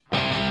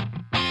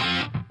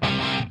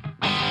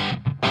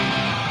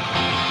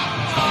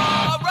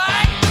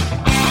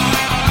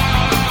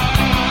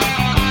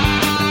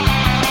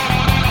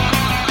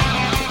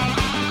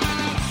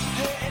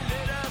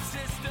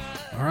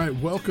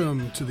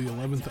Welcome to the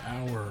 11th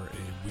Hour,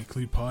 a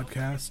weekly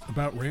podcast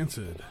about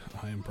Rancid.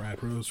 I am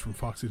Brad Rose from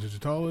Foxy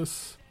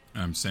Digitalis.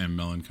 I'm Sam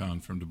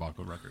Melancon from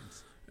Debacle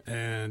Records.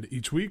 And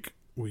each week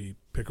we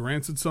pick a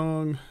Rancid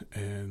song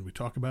and we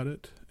talk about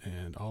it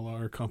and all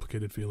our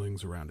complicated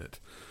feelings around it.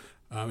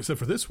 Except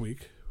for this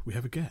week, we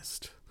have a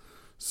guest.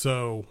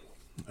 So,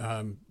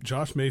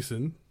 Josh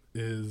Mason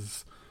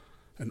is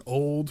an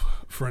old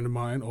friend of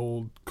mine,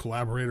 old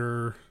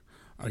collaborator.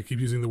 I keep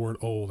using the word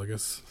old. I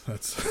guess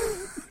that's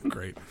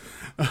great.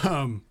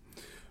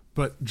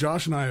 But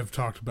Josh and I have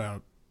talked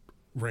about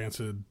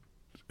Rancid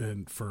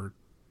and for,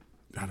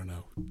 I don't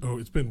know. Oh,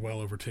 it's been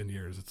well over 10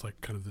 years. It's like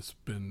kind of this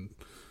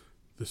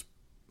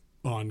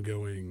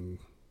ongoing,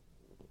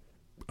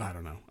 I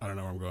don't know where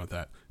I'm going with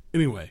that.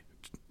 Anyway,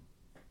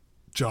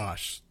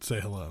 Josh, say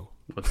hello.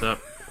 What's up?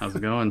 How's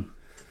it going?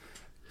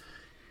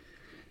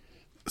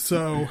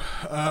 So,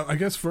 I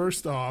guess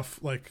first off,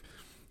 like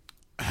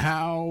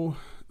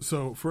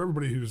so for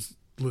everybody who's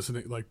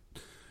listening, like,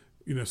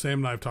 you know, Sam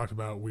and I have talked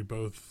about, we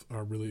both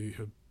are really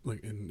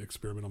like in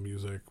experimental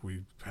music.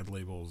 We had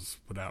labels,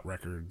 put out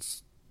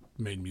records,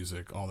 made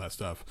music, all that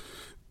stuff.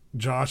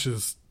 Josh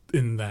is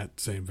in that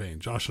same vein.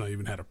 Josh and I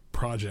even had a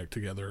project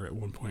together at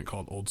one point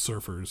called Old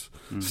Surfers.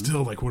 Mm-hmm.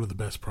 Still like one of the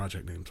best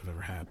project names I've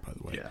ever had, by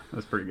the way. Yeah,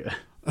 that's pretty good.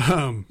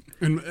 And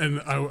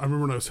I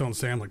remember when I was telling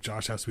Sam, like,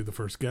 Josh has to be the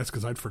first guest,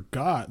 because I'd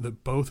forgot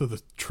that both of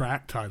the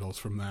track titles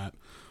from that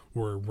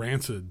were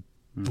Rancid,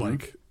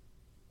 like,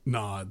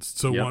 nods.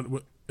 So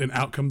one, and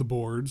Out Come the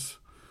Boards,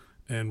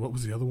 and what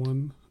was the other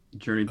one?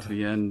 Journey to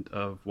the End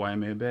of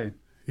Waimea Bay.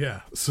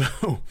 Yeah.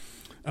 So,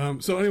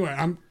 so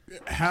anyway,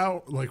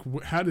 how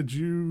did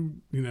you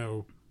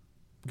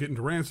get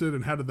into Rancid,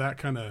 and how did that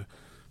kind of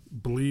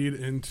bleed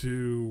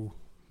into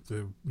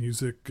the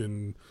music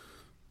and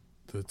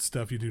the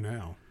stuff you do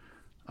now?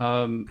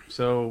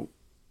 So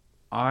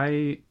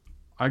I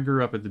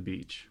grew up at the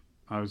beach.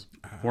 I was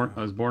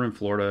born in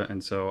Florida,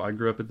 and so I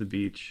grew up at the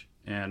beach,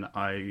 and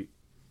I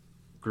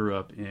grew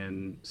up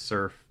in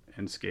surf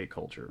and skate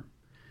culture.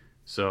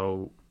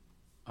 So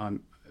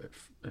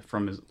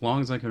from as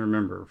long as I can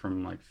remember,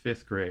 from like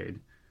 5th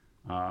grade,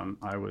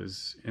 I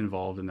was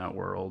involved in that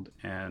world.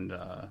 And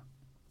I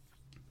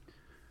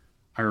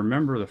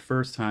remember the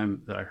first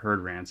time that I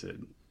heard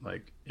Rancid,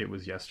 like it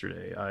was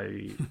yesterday.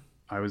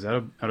 I was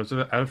at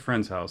a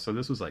friend's house. So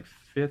this was like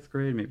 5th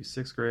grade, maybe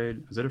 6th grade.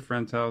 I was at a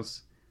friend's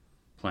house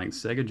playing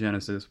Sega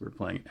Genesis. We were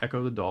playing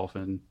Echo the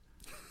Dolphin.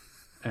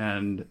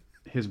 And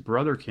his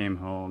brother came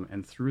home,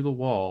 and through the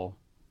wall,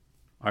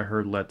 I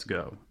heard Let's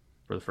Go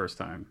for the first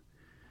time.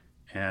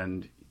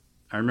 And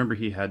I remember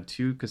he had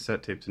 2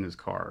 cassette tapes in his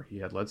car. He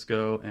had Let's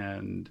Go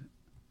and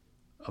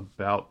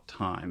About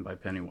Time by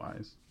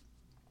Pennywise.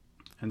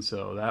 And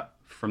so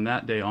from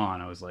that day on,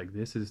 I was like,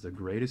 this is the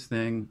greatest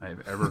thing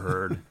I've ever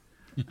heard.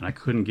 And I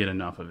couldn't get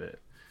enough of it.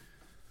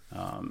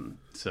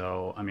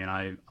 So, I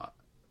mean,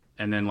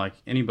 and then like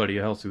anybody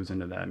else who was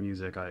into that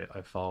music,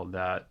 I followed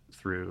that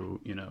through,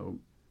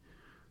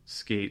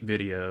 skate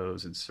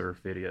videos and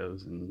surf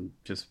videos and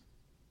just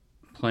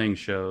playing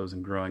shows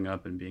and growing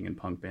up and being in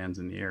punk bands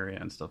in the area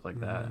and stuff like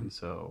that. And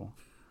so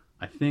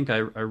I think I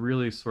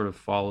really sort of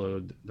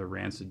followed the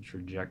Rancid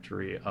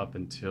trajectory up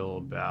until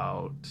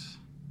about,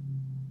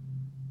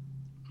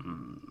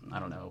 I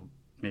don't know,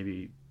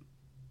 maybe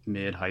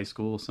mid high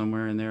school,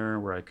 somewhere in there,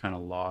 where I kind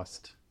of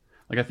lost,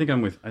 like, I think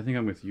I'm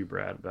with you,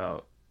 Brad,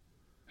 about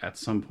at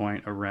some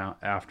point around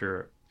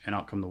after And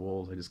Out Come the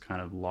Wolves, I just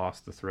kind of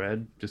lost the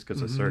thread just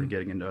because I started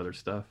getting into other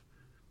stuff.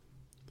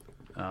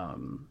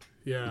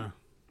 Yeah.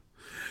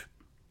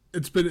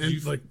 It's been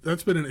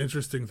that's been an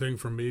interesting thing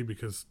for me,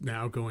 because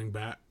now going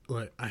back,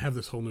 like, I have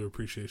this whole new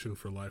appreciation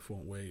for Life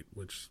Won't Wait,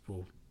 which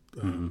will,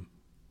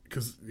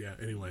 because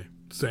anyway,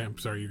 Sam,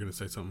 sorry, you're going to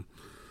say something.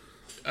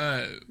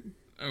 I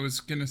was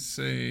going to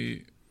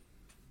say,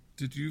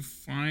 did you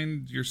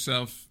find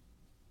yourself,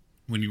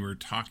 when you were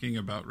talking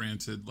about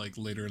Rancid, like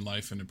later in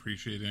life and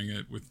appreciating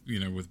it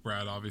with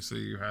Brad, obviously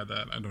you had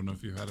that. I don't know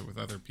if you had it with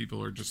other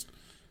people or just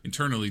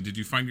internally. Did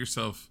you find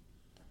yourself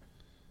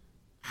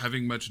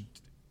having much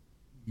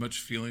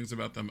feelings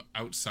about them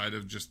outside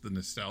of just the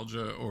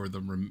nostalgia or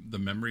the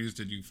memories?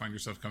 Did you find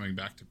yourself coming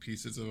back to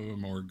pieces of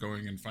them, or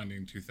going and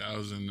finding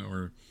 2000,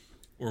 or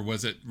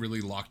was it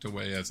really locked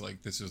away as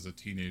like this is a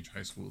teenage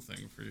high school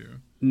thing for you?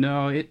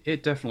 No,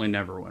 it definitely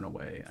never went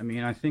away. I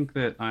mean, I think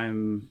that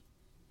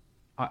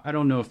I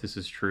don't know if this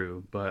is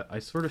true, but I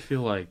sort of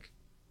feel like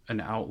an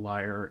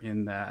outlier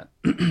in that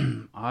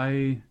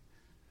I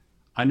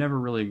never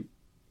really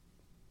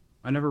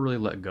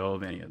let go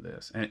of any of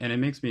this. And it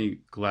makes me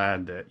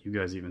glad that you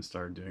guys even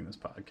started doing this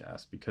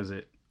podcast, because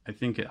I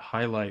think it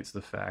highlights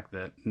the fact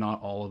that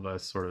not all of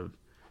us sort of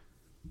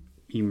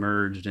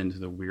emerged into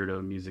the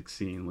weirdo music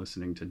scene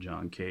listening to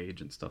John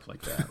Cage and stuff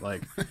like that.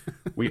 Like,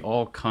 we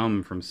all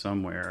come from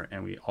somewhere,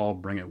 and we all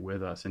bring it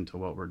with us into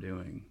what we're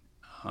doing.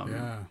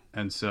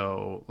 And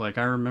so, like,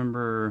 I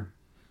remember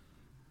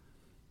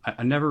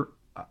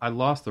I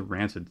lost the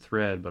Rancid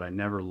thread, but I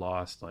never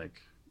lost,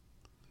 like,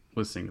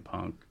 listening to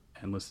punk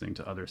and listening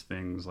to other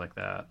things like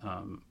that.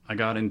 I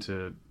got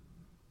into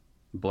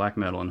black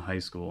metal in high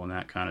school, and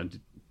that kind of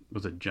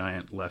was a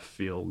giant left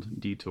field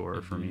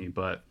detour for me.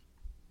 But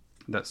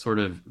that sort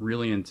of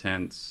really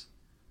intense,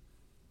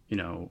 you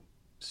know,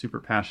 super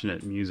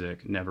passionate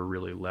music never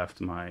really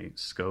left my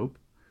scope.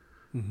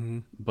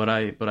 But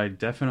I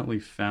definitely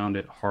found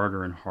it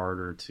harder and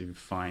harder to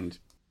find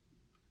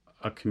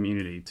a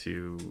community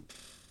to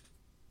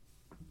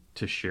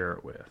share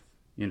it with,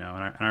 you know.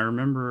 And I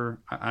remember,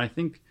 I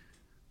think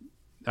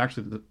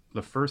actually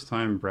the first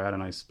time Brad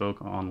and I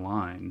spoke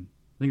online,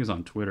 I think it was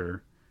on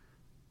Twitter,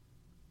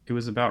 it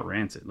was about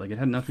Rancid. Like, it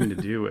had nothing to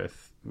do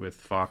with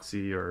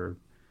Foxy or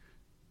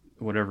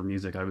whatever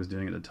music I was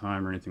doing at the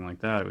time or anything like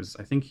that. It was,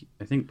 I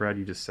think Brad,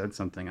 you just said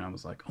something and I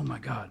was like, oh my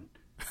God,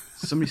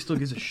 somebody still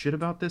gives a shit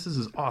about this. This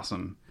is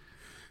awesome.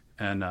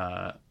 And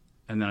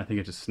then I think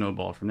it just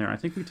snowballed from there. I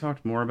think we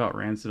talked more about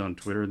Rancid on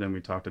Twitter than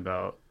we talked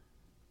about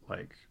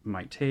like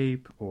my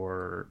tape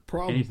or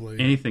probably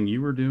anything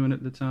you were doing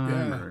at the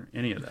time or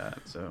any of that.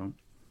 So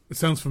it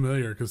sounds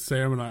familiar because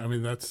Sam and I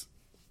mean, that's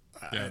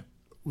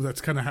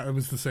kind of how it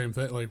was the same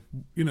thing. Like,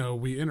 you know,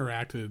 we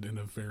interacted in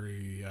a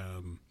very,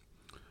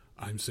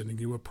 I'm sending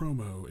you a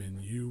promo and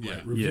you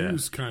write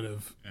reviews kind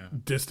of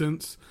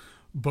distance,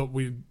 but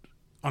we,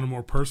 on a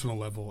more personal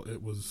level,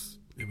 it was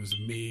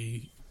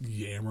me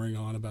yammering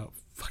on about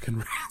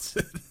fucking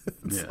Rancid.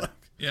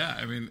 Yeah,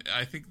 I mean,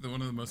 I think one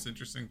of the most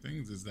interesting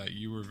things is that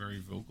you were very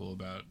vocal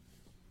about,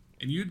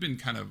 and you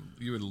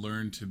had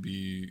learned to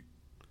be,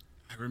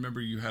 I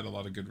remember you had a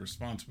lot of good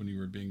response when you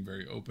were being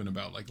very open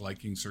about like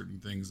liking certain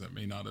things that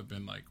may not have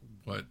been like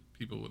what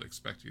people would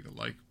expect you to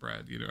like,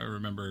 Brad. You know, I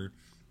remember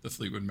the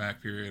Fleetwood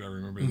Mac period. I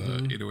remember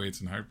the 808s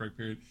and Heartbreak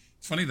period.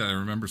 It's funny that I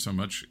remember so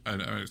much.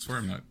 I swear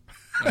I'm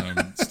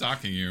not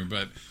stalking you,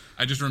 but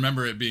I just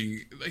remember it being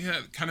like,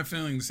 kind of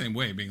feeling the same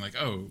way, being like,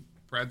 oh,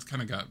 Brad's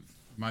kind of got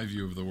my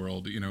view of the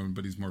world, you know,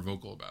 but he's more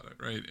vocal about it,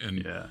 right?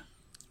 And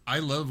I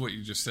love what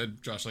you just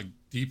said, Josh, like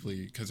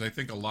deeply, because I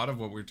think a lot of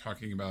what we're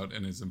talking about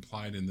and is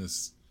implied in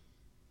this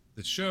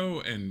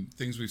show and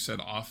things we've said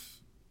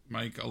off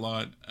mic a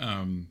lot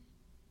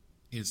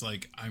is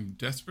like, I'm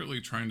desperately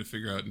trying to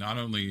figure out not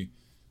only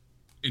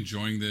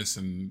enjoying this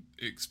and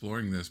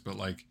exploring this, but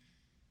like,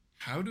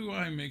 how do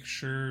I make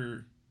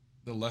sure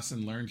the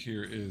lesson learned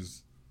here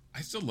is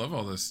I still love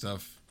all this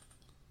stuff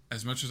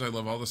as much as I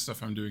love all the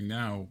stuff I'm doing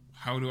now.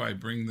 How do I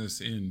bring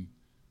this in?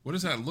 What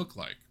does that look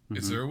like?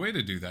 Is there a way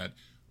to do that?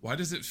 Why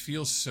does it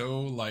feel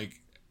so like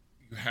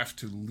you have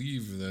to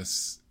leave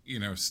this, you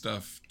know,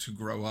 stuff to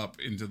grow up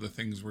into the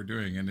things we're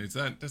doing? And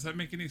does that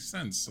make any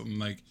sense? I'm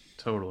like,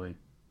 totally.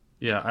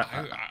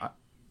 Yeah.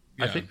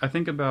 I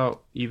think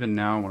about even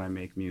now when I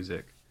make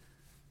music,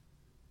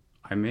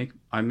 I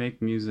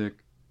make music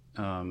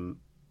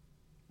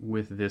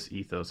with this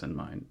ethos in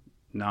mind,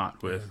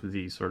 not with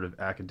the sort of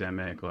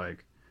academic,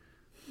 like,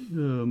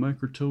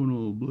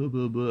 microtonal, blah,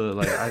 blah, blah.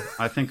 Like,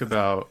 I think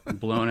about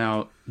blown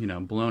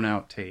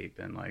out tape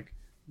and like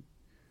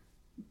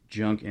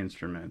junk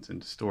instruments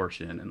and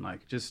distortion and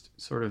like just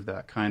sort of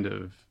that kind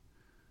of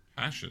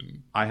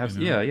passion. I have,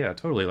 you know?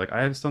 Totally. Like,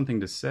 I have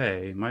something to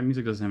say. My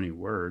music doesn't have any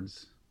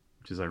words,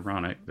 which is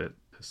ironic that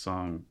the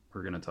song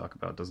we're going to talk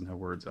about doesn't have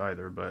words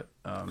either. But,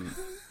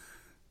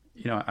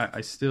 you know,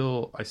 I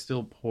still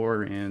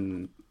pour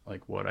in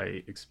like what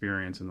I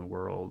experience in the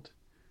world.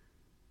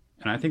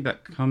 And I think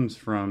that comes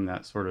from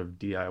that sort of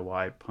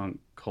DIY punk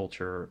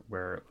culture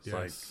where it was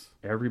like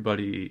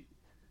everybody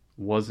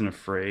wasn't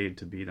afraid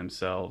to be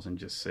themselves and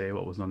just say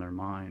what was on their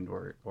mind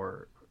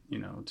or you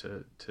know,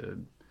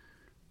 to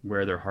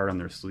wear their heart on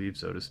their sleeve,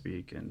 so to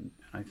speak. And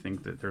I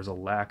think that there's a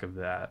lack of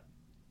that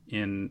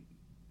in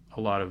a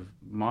lot of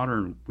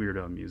modern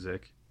weirdo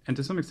music. And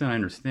to some extent I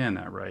understand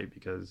that, right?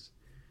 Because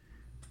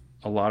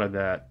a lot of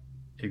that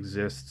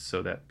exists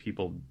so that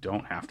people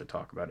don't have to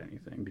talk about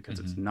anything because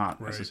it's not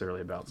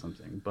necessarily about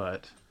something.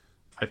 But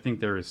I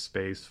think there is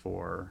space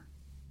for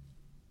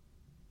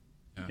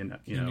can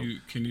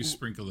you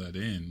sprinkle that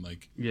in,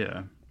 like,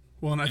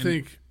 well, and I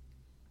think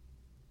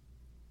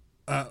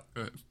go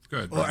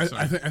ahead. Well,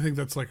 I think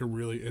that's like a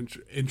really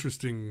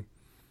interesting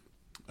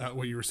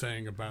what you were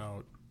saying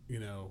about, you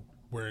know,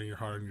 wearing your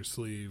heart on your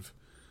sleeve,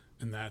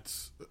 and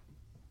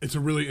it's a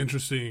really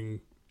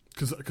interesting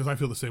because I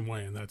feel the same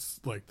way, and that's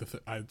like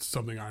it's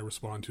something I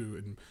respond to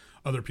in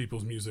other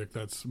people's music.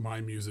 That's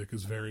my music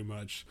is very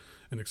much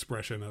an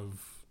expression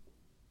of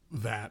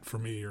that for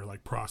me, or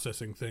like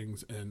processing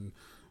things and,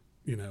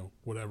 you know,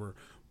 whatever.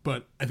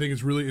 But I think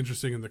it's really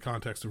interesting in the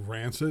context of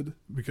Rancid,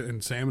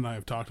 and Sam and I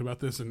have talked about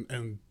this,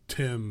 and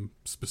Tim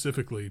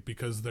specifically,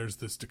 because there's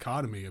this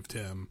dichotomy of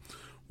Tim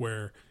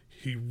where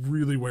he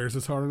really wears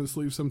his heart on his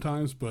sleeve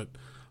sometimes, but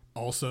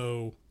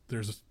also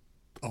there's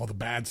all the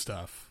bad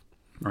stuff.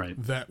 Right.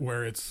 That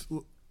where it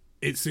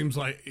seems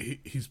like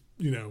he's,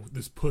 you know,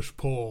 this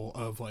push-pull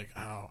of like,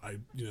 oh,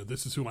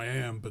 this is who I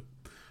am, but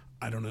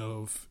I don't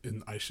know if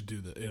I should do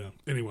that, you know.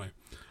 Anyway.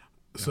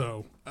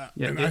 So,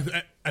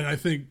 I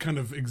think kind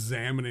of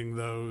examining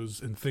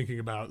those and thinking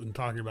about and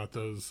talking about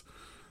those,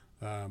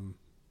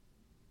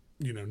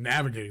 you know,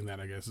 navigating that,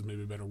 I guess is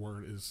maybe a better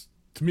word, is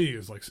to me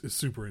is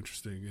super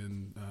interesting.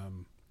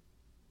 And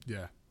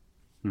Yeah.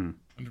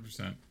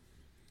 100%.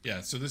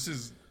 Yeah, so this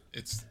is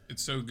it's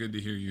so good to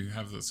hear you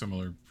have a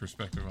similar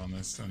perspective on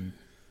this, and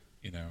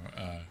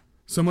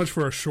so much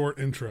for a short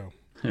intro.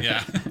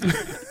 Yeah.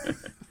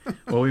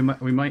 Well, we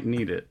might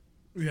need it.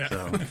 Yeah.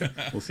 So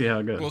we'll see how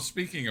it goes. Well,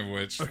 speaking of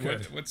which, Okay.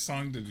 what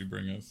song did you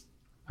bring us?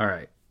 All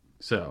right.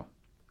 So,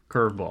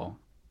 curveball.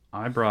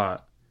 I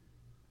brought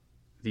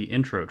the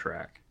intro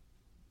track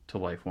to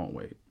Life Won't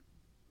Wait.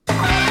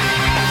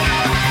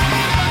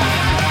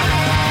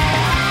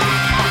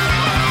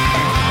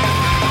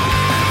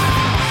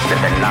 The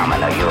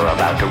phenomena you're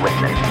about to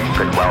witness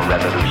could well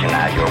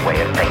revolutionize your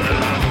way of thinking.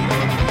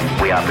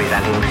 We are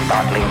presenting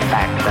startling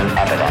facts and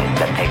evidence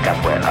that take up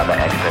where other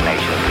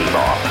explanations leave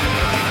off.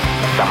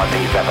 Some of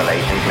these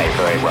revelations may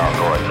very well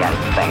go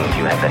against things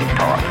you have been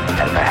taught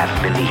and perhaps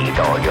believed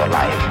all your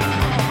life.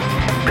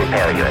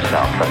 Prepare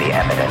yourself for the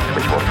evidence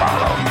which will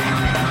follow.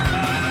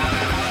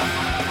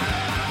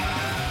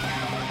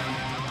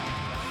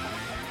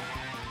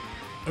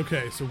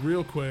 Okay, so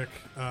real quick,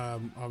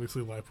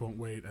 obviously Life Won't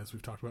Wait, as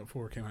we've talked about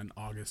before, came out in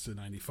August of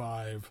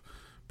 95,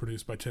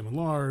 produced by Tim and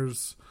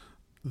Lars.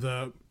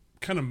 The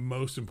kind of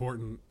most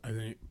important, I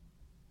think,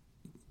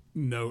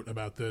 note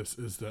about this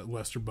is that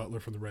Lester Butler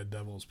from the Red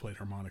Devils played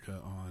harmonica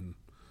on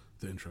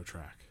the intro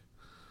track.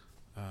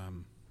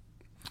 And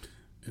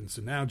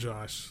so now,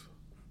 Josh,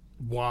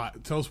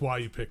 tell us why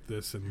you picked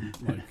this,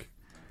 and like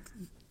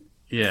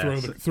Yeah.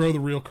 throw the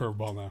real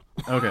curveball now.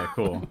 Okay,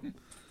 cool.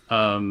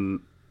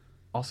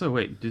 Also,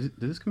 wait, did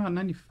this come out in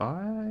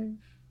 95?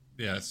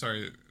 Yeah,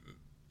 sorry,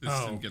 this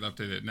Oh. didn't get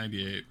updated at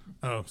 98.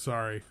 Oh,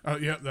 sorry. Oh,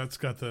 yeah, that's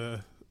got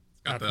the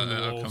Got the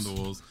Out Come the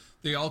Wolves.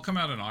 They all come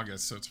out in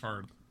August, so it's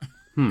hard.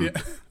 Yeah.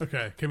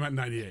 Okay, came out in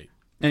 98.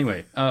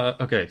 Anyway,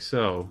 okay,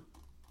 so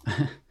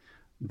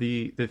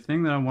the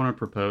thing that I want to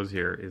propose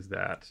here is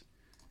that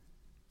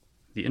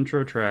the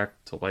intro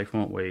track to Life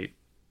Won't Wait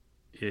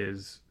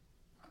is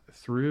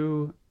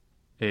through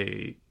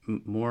a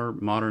more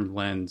modern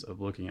lens of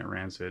looking at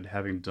Rancid,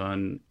 having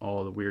done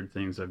all the weird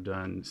things I've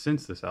done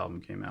since this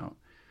album came out.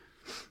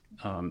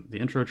 The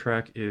intro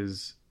track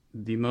is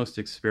the most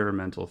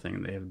experimental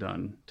thing they have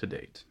done to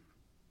date.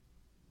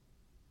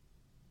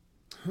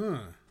 Huh.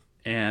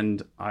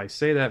 And I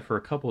say that for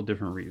a couple of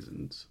different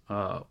reasons.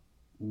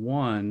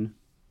 One,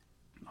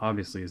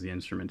 obviously, is the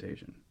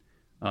instrumentation.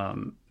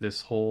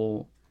 This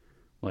whole,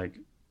 like,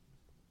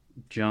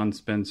 John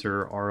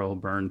Spencer, R.L.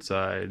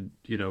 Burnside,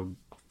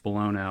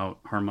 blown out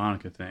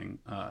harmonica thing.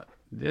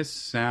 This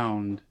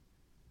sound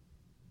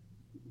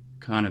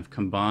kind of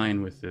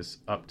combined with this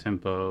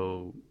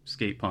up-tempo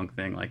skate punk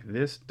thing, like,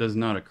 this does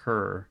not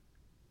occur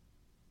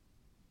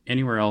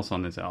anywhere else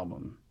on this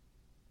album,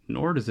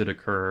 nor does it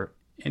occur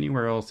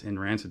anywhere else in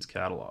Rancid's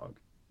catalog.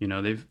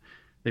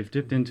 They've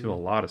dipped into a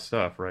lot of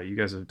stuff, right? You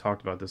guys have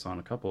talked about this on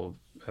a couple of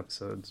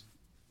episodes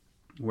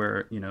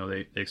where,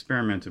 they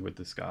experimented with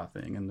the ska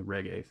thing and the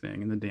reggae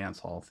thing and the dance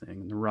hall thing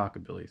and the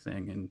rockabilly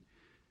thing,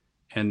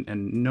 and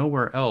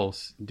nowhere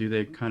else do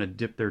they kind of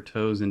dip their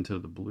toes into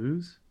the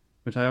blues,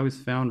 which I always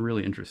found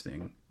really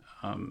interesting.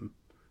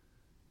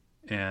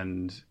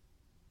 And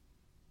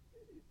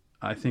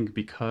I think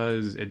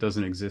because it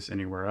doesn't exist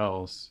anywhere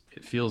else,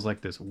 it feels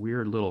like this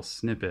weird little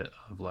snippet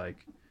of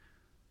like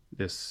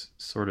this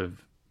sort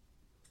of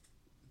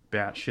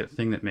batshit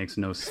thing that makes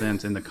no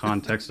sense in the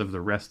context of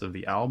the rest of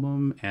the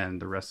album and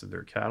the rest of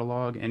their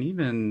catalog. And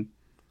even,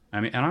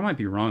 and I might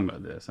be wrong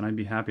about this, and I'd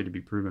be happy to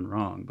be proven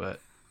wrong, but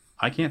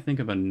I can't think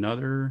of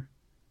another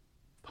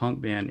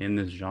punk band in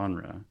this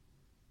genre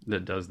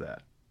that does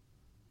that.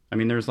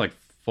 There's like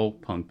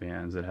folk punk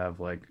bands that have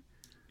like,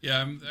 Yeah,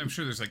 I'm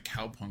sure there's like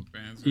cowpunk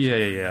bands.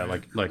 Yeah,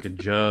 like a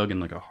jug and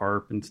like a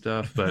harp and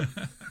stuff, but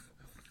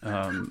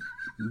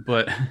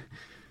but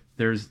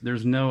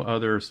there's no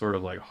other sort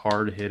of like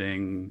hard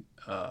hitting,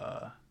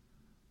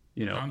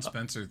 John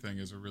Spencer thing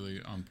is a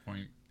really on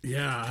point.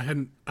 Yeah,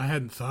 I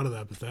hadn't thought of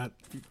that, but that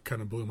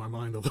kind of blew my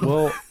mind a little.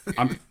 Well,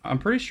 I'm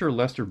pretty sure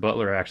Lester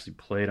Butler actually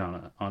played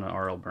on an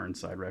R.L.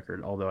 Burnside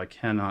record, although I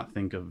cannot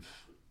think of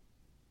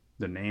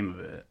the name of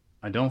it.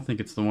 I don't think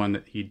it's the one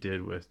that he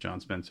did with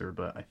John Spencer,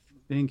 but I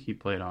think he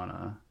played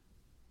on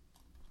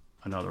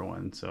another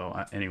one.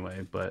 So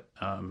anyway, but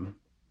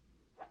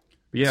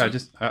yeah, I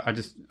just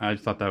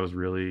thought that was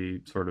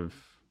really sort of.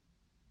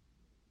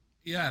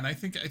 Yeah, and I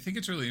think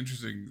it's really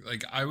interesting.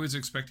 Like, I was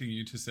expecting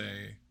you to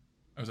say,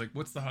 I was like,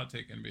 "What's the hot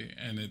take gonna be?"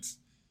 And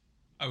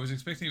I was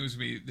expecting it was to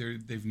be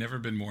they've never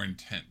been more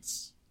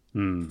intense.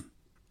 Well,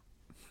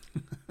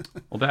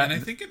 and I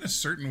think in a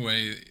certain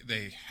way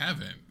they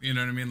haven't. You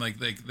know what I mean? Like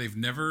they've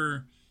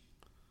never,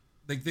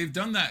 like they've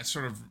done that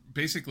sort of.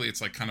 Basically, it's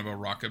like kind of a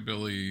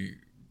rockabilly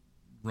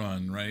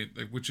run, right?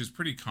 Like, which is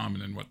pretty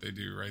common in what they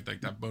do, right?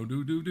 Like that bo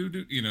doo doo doo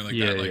doo.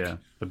 Yeah,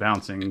 the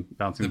bouncing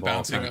the ball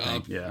bouncing kind of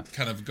up, thing. Yeah,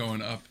 kind of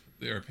going up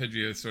the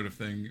arpeggio sort of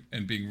thing,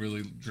 and being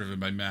really driven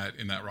by Matt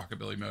in that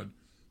rockabilly mode.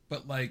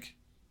 But like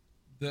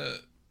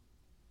the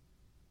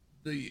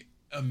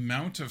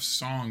amount of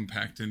song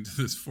packed into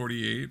this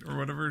 48 or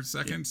whatever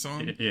second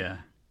song yeah,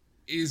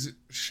 is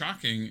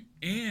shocking.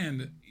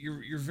 And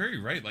you're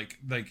very right. Like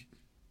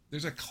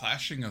there's a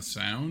clashing of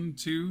sound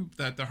too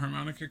that the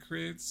harmonica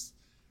creates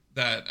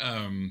that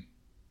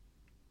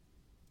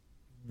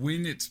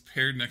when it's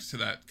paired next to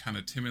that kind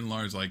of Tim and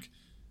Lars like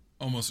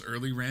almost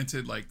early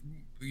Rancid like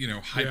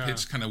high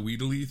pitched kind of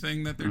wheedly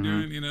thing that they're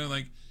doing,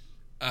 like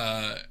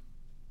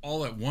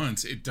all at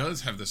once it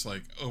does have this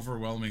like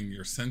overwhelming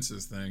your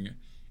senses thing.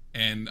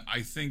 And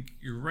I think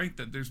you're right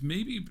that there's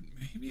maybe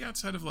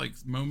outside of like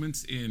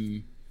moments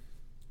in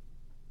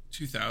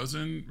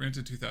 2000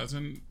 Rancid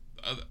 2000,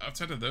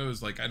 outside of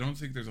those, like I don't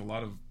think there's a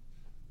lot of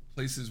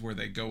places where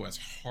they go as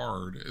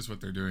hard as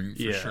what they're doing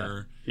for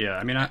sure. Yeah,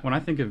 I mean, when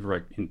I think of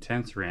like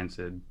intense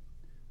Rancid,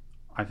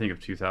 I think of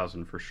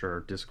 2000 for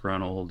sure,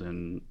 Disgruntled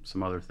and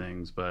some other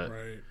things, but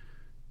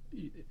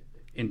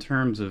in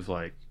terms of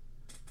like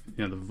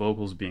the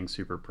vocals being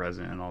super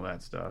present and all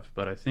that stuff.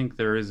 But I think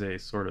there is a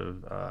sort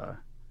of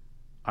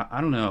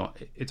I don't know,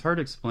 it's hard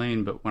to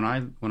explain, but when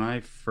I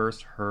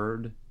first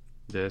heard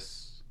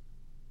this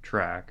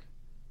track,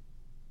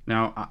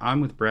 now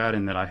I'm with Brad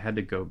in that I had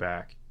to go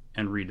back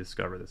and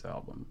rediscover this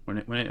album. When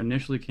it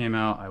initially came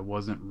out, I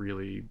wasn't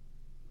really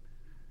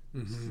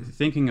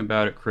thinking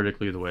about it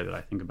critically the way that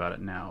I think about it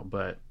now,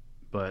 but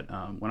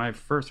when I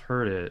first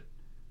heard it,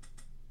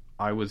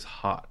 I was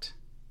hot.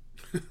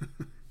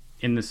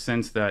 In the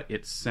sense that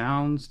it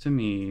sounds to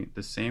me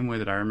the same way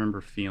that I remember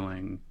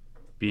feeling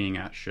being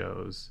at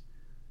shows,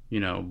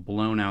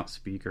 blown out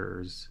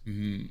speakers,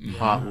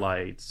 hot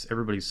lights,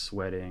 everybody's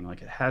sweating.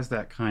 Like it has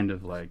that kind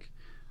of like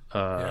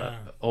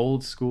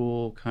old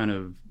school kind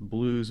of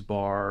blues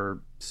bar,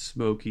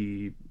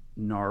 smoky,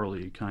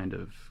 gnarly kind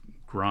of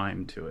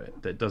grime to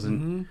it that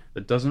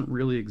doesn't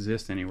really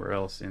exist anywhere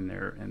else in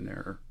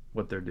their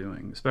what they're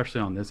doing,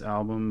 especially on this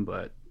album,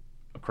 but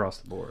across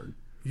the board.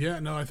 Yeah,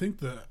 no, I think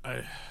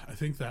I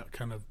think that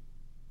kind of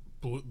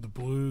the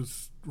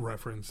blues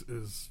reference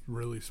is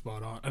really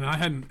spot on. And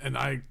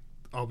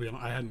I'll be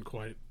honest, I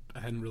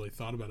hadn't really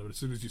thought about it. But as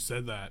soon as you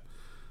said that,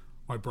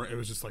 my brain, it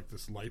was just like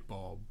this light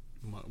bulb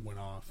went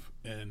off.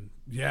 And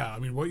yeah, I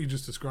mean, what you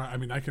just described, I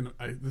mean,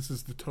 this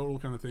is the total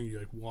kind of thing you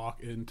like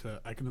walk into.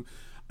 I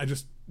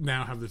just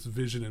now have this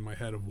vision in my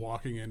head of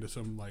walking into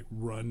some like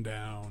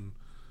rundown,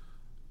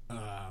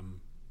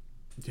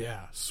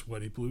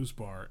 sweaty blues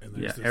bar,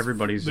 and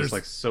everybody's just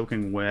like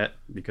soaking wet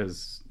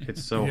because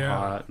it's so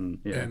hot,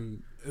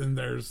 and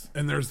there's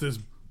this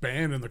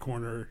band in the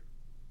corner,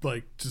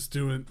 like just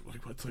doing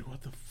like what the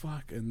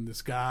fuck, and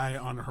this guy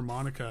on a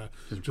harmonica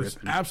just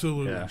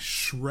absolutely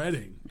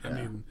shredding. I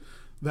mean,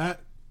 that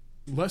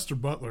Lester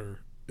Butler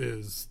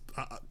is,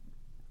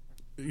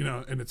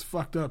 and it's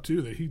fucked up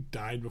too that he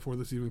died before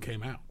this even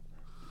came out.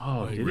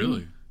 Oh, like,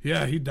 really?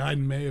 Yeah, he died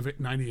in May of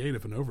 '98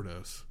 of an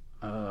overdose.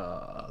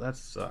 That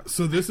sucks.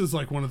 So this is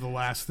like one of the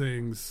last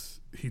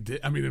things he did.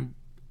 I mean,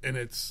 and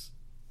it's,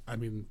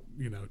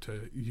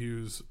 to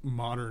use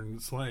modern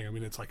slang, I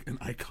mean, it's like an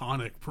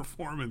iconic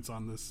performance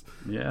on this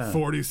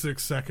 48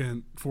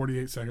 second,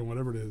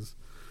 whatever it is.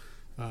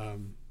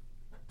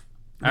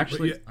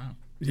 Actually,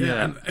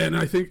 and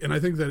I think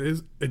that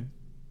is it.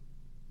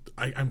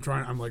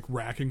 I'm like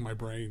racking my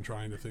brain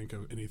trying to think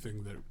of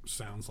anything that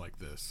sounds like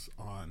this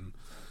on,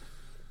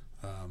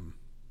 I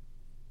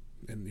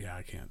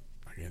can't.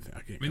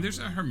 I mean, there's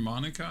a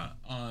harmonica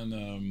on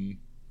the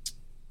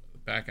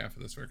back half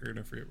of this record.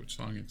 I forget which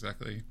song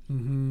exactly.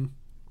 Mm-hmm.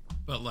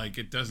 But like,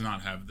 it does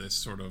not have this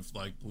sort of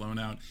like blown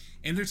out.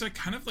 And there's like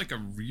kind of like a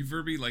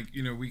reverby, like,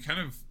 we kind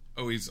of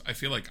always, I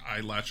feel like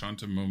I latch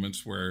onto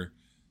moments where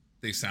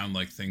they sound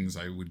like things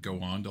I would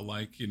go on to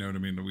like, you know what I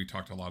mean? We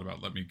talked a lot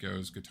about Let Me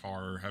Go's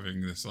guitar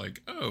having this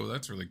like, oh,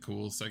 that's really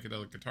cool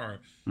psychedelic guitar.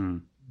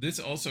 This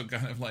also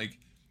kind of like,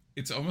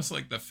 it's almost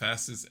like the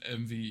fastest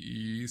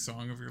MVE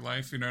song of your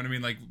life, you know what I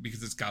mean? Like,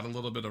 because it's got a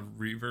little bit of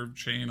reverb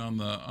chain on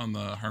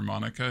the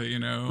harmonica,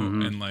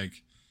 and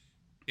like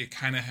it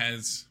kind of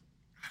has,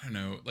 I don't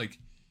know, like,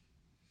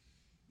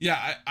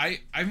 yeah,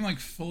 I'm like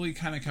fully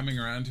kind of coming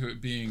around to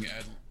it being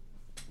at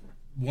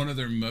one of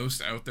their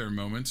most out there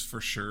moments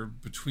for sure,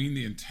 between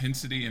the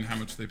intensity and how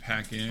much they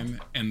pack in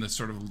and the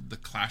sort of the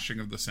clashing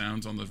of the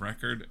sounds on the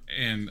record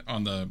and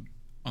on the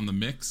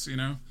mix,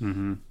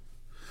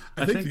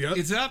 I think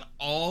is that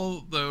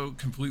all though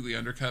completely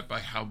undercut by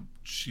how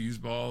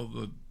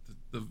cheeseball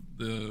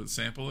the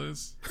sample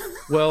is?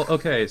 Well,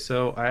 okay,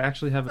 so I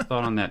actually have a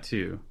thought on that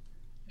too,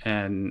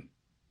 and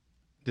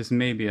this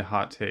may be a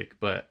hot take,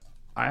 but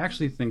I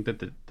actually think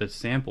that the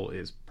sample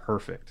is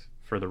perfect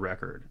for the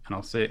record, and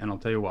I'll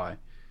tell you why.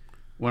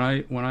 When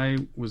I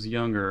was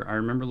younger, I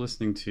remember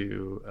listening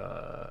to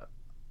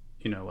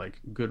like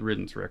Good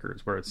Riddance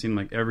records, where it seemed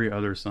like every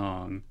other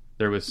song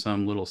there was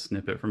some little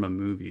snippet from a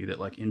movie that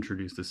like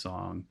introduced the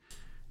song,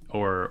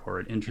 or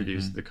it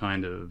introduced the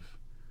kind of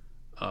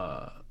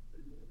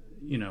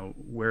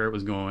where it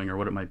was going or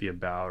what it might be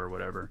about or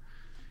whatever.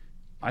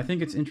 I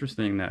think it's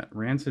interesting that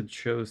Rancid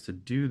chose to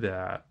do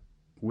that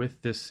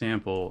with this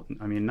sample.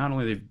 I mean, not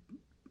only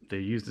they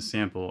used the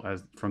sample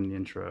as from the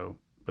intro,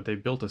 but they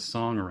built a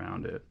song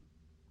around it.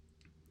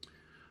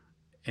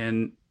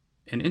 And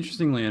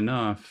interestingly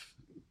enough,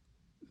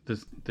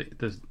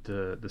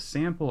 the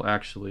sample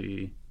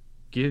actually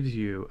gives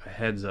you a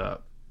heads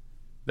up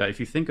that if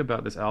you think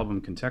about this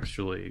album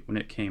contextually, when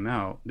it came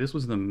out, this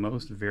was the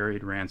most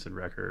varied Rancid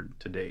record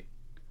to date.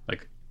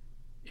 Like,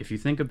 if you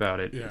think about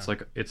it, Yeah.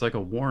 it's like a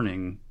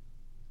warning.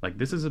 Like,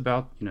 this is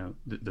about, you know,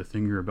 the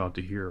thing you're about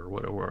to hear, or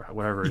whatever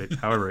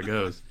however it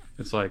goes.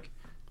 It's like,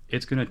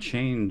 it's going to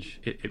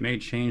change. It may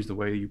change the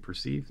way you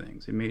perceive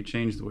things. It may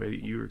change the way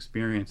that you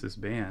experience this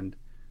band,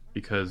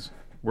 because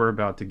we're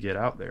about to get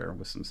out there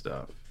with some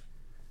stuff.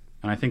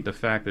 And I think the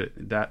fact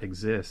that that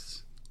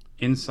exists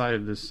inside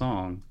of this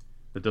song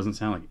that doesn't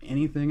sound like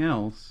anything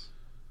else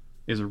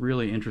is a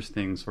really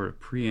interesting sort of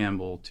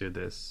preamble to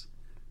this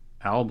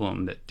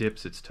album that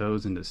dips its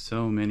toes into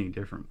so many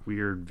different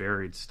weird,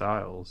 varied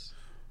styles.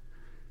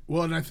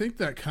 Well, and I think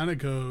that kind of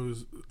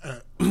goes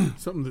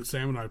something that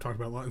Sam and I have talked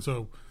about a lot. And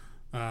so,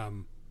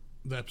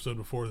 the episode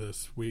before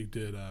this, we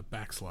did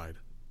Backslide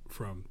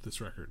from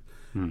this record,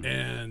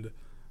 and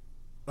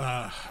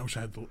I wish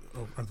I had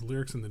are the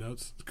lyrics in the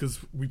notes, because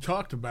we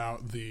talked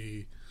about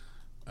the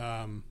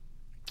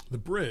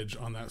bridge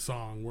on that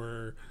song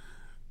where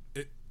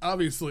it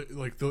obviously,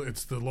 like,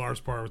 it's the Lars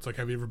part where it's like,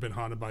 have you ever been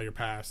haunted by your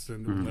past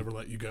and it will never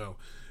let you go?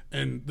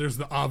 And there's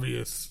the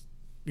obvious,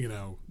 you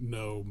know,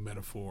 no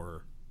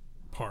metaphor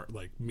part,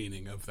 like,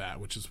 meaning of that,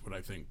 which is what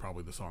I think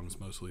probably the song is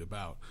mostly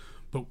about.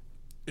 But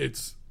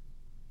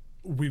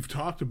we've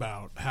talked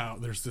about how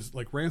there's this,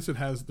 like, there's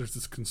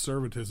this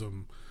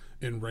conservatism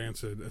in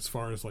Rancid as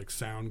far as, like,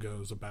 sound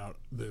goes about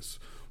this,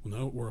 well,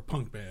 no, we're a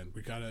punk band,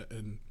 we gotta,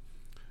 and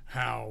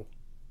how,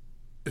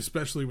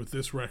 especially with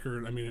this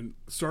record, I mean,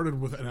 it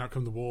started with An Out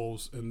Come the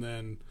Wolves and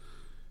then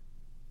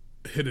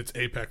hit its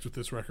apex with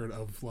this record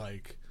of,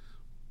 like,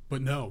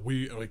 but no,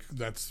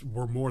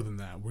 we're more than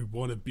that. We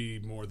want to be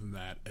more than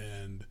that.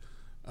 And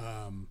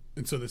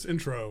so this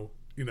intro,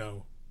 you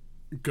know,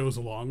 goes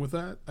along with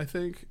that, I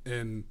think.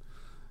 And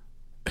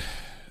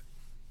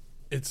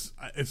it's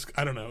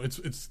I don't know,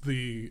 it's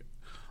the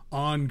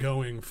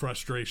ongoing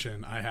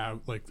frustration I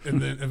have, like,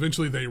 and then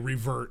eventually they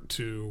revert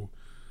to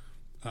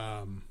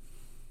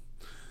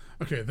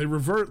they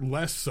revert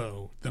less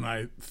so than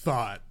I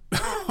thought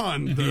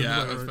on the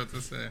I was about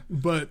to say.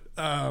 But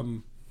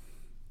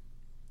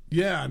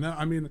yeah, no,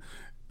 I mean,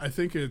 I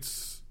think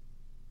it's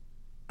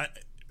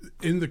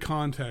in the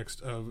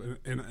context of,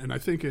 and I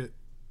think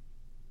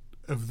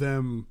of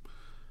them,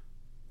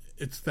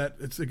 it's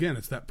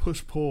that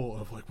push pull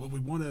of, like, well, we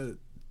want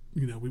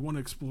to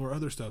explore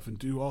other stuff and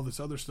do all this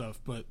other stuff,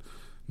 but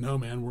no,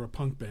 man, we're a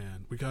punk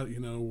band. We got, you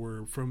know,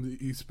 we're from the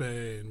East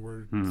Bay and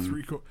we're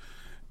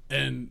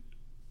and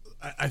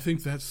I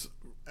think that's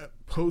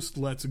post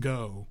Let's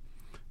Go.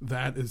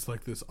 That is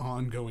like this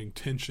ongoing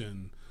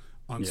tension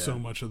on so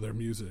much of their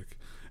music.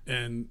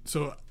 And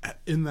so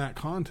in that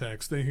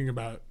context, thinking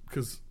about,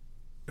 because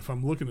if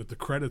I'm looking at the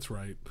credits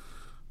right,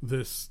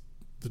 the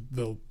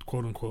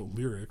quote unquote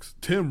lyrics,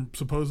 Tim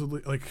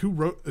supposedly, like, who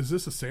wrote, is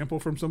this a sample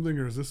from something,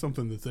 or is this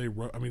something that they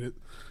wrote? I mean,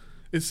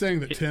 it's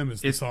saying that Tim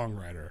is the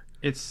songwriter.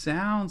 It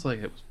sounds like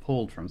it was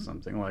pulled from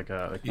something, like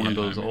one of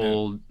those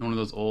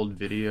old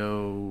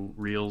video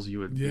reels you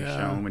would be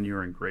shown when you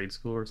were in grade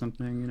school or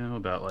something, you know,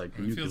 about, like,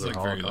 it feels like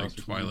very, like,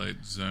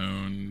 Twilight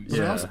Zone.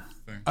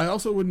 I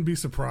also wouldn't be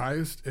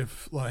surprised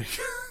if, like,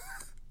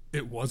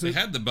 it wasn't. They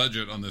had the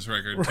budget on this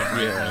record to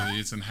write one of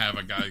these and have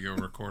a guy go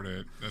record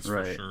it. That's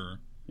for sure.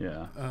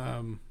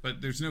 Yeah.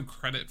 But there's no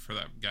credit for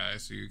that guy,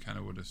 so you kind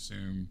of would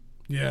assume.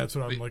 Yeah, that's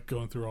what I'm, like,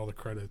 going through all the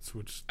credits,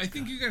 which I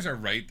think you guys are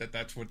right that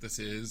that's what this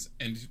is.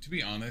 And to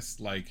be honest,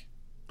 like,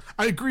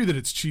 I agree that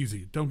it's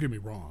cheesy. Don't get me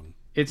wrong.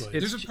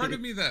 There's a part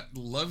of me that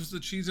loves the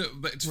cheese,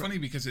 but it's funny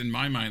because in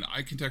my mind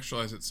I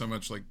contextualize it so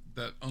much. Like,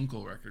 that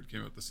Uncle record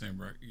came out the same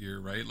year,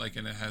 right? Like,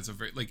 and it has a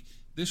very, like,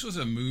 this was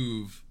a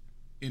move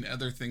in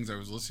other things I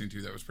was listening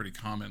to that was pretty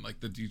common,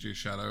 like the DJ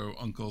Shadow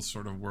Uncle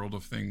sort of world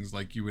of things.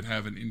 Like, you would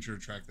have an intro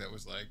track that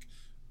was, like,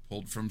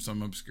 pulled from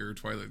some obscure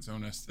Twilight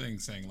Zone-esque thing,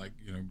 saying, like,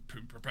 you know,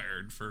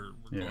 prepared for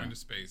we're going to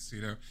space,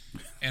 you know.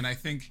 And I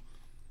think,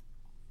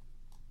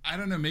 I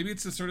don't know, maybe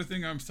it's the sort of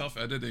thing I'm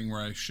self-editing where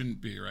I shouldn't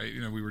be, right?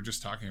 You know, we were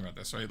just talking about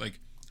this, right? Like,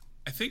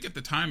 I think at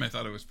the time I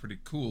thought it was pretty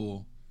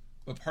cool,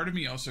 but part of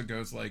me also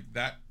goes, like,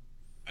 that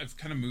I've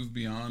kind of moved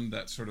beyond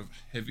that sort of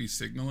heavy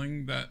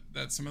signaling that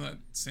some of that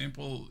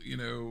sample, you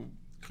know,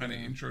 kind of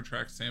intro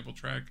track, sample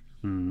track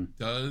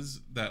does,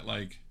 that,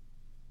 like,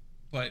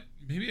 but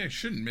maybe I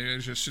shouldn't. Maybe I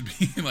just should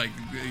be, like,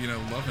 you know,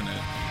 loving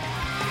it.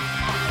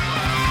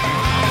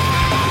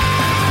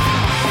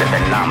 The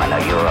phenomena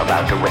you're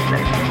about to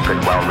witness could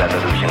well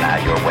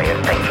revolutionize your way of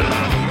thinking.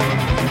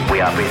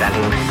 We are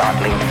presenting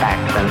startling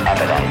facts and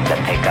evidence that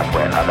take up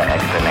where other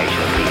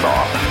explanations leave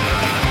off.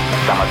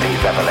 Some of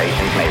these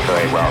revelations may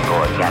very well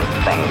go against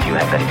things you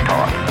have been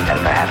taught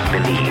and perhaps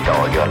believed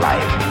all your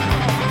life.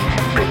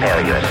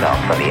 Prepare yourself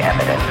for the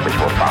evidence which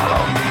will follow.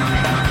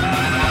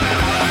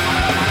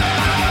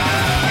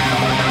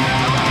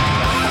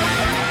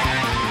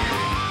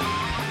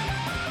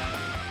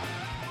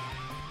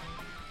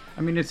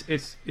 I mean,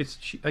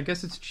 I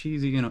guess it's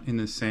cheesy, you know, in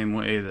the same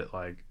way that,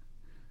 like,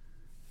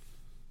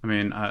 I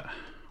mean,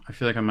 I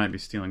feel like I might be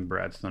stealing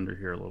Brad's thunder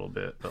here a little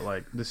bit, but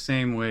like the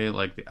same way,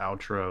 like the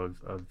outro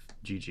of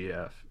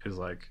GGF is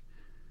like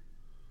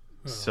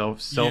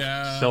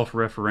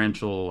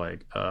self-referential,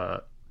 like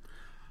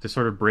just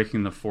sort of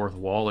breaking the fourth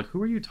wall. Like,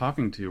 who are you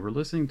talking to? We're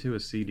listening to a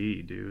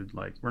CD, dude.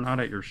 Like, we're not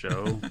at your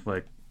show.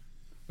 Like,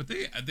 but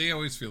they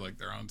always feel like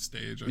they're on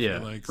stage. I Yeah,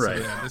 feel like right.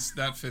 So yeah,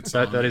 that fits.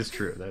 that is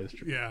true. That is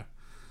true. Yeah.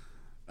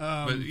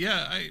 But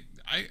yeah,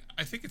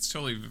 I think it's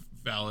totally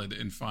valid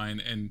and fine,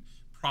 and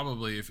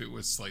probably if it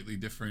was slightly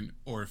different,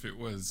 or if it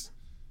was,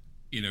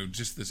 you know,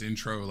 just this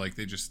intro, like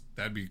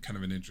that'd be kind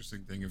of an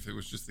interesting thing if it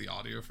was just the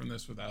audio from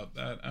this without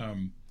that.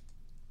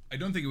 I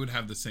don't think it would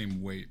have the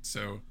same weight.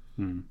 So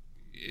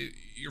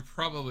you're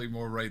probably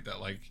more right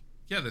that like,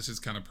 yeah, this is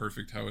kind of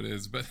perfect how it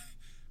is, but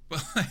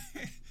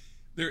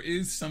there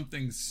is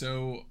something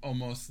so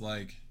almost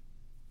like,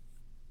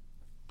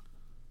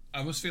 I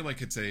almost feel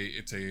like it's a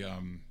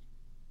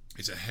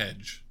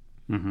hedge.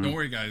 Don't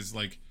worry, guys.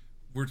 Like,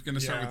 we're going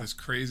to start with this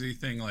crazy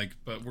thing, like,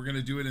 but we're going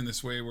to do it in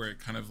this way where it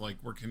kind of like,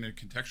 we're going to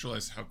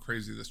contextualize how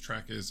crazy this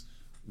track is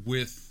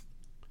with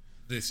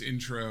this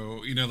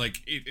intro. You know,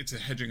 like it's a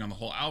hedging on the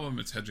whole album.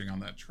 It's hedging on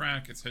that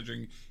track. It's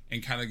hedging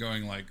and kind of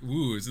going like,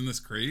 "Ooh, isn't this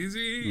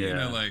crazy?" Yeah, you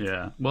know, like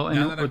Well,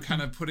 now that I'm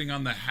kind of putting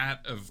on the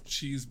hat of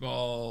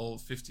cheeseball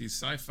 50s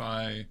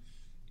sci-fi,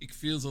 it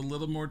feels a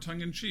little more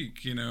tongue in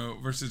cheek, you know,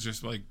 versus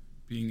just like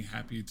being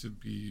happy to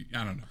be.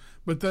 I don't know.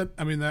 But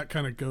that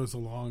kind of goes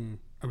along.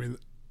 I mean,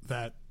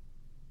 that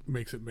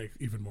makes it make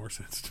even more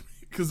sense to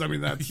me, because I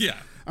mean that's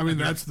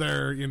that's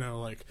their, you know,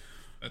 like,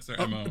 that's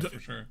their MO for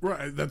sure.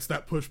 Right, that's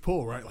that push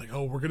pull, right? Like,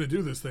 oh, we're gonna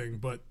do this thing,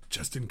 but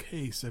just in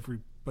case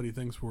everybody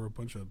thinks we're a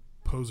bunch of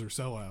poser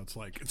sellouts,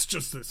 like it's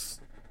just this,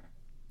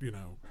 you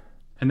know.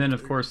 And then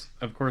of course,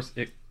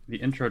 the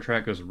intro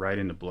track goes right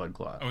into Blood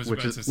Clot,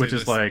 which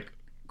is like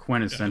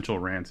quintessential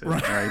Rancid,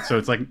 right? So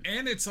it's like,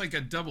 and it's like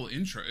a double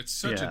intro. It's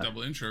such a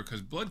double intro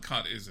because Blood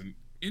Clot is an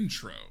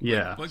intro.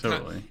 Yeah, Blood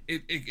totally.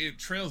 Clot, it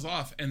trails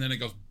off and then it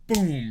goes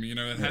boom. You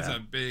know, it has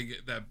that big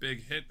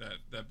hit,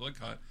 that Blood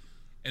Clot.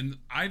 And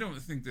I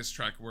don't think this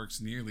track works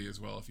nearly as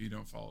well if you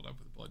don't follow it up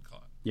with Blood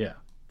Clot. Yeah,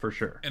 for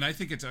sure. And I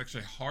think it's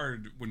actually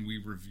hard when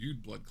we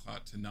reviewed Blood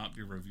Clot to not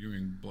be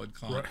reviewing Blood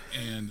Clot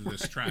and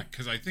this track,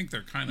 because I think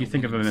they're kind of, you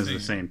think of them as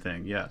the same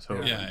thing. Yeah,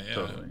 totally. Yeah.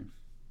 Totally.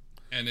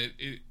 And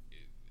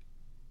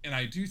and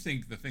I do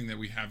think the thing that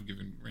we have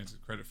given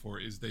Rancid credit for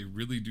is they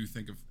really do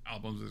think of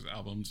albums as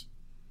albums,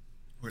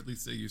 or at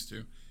least they used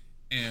to,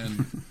 and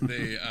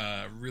they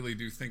really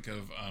do think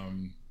of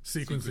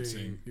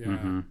sequencing. Yeah.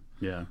 Mm-hmm.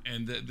 Yeah.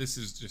 And this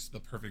is just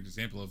the perfect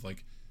example of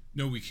like,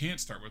 no, we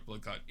can't start with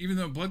Blood Clot, even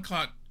though Blood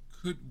Clot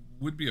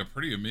would be a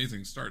pretty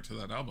amazing start to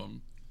that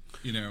album,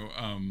 you know.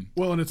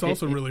 Well, and it's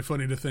also really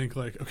funny to think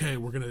like, okay,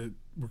 we're gonna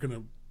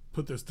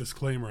put this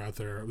disclaimer out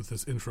there with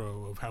this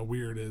intro of how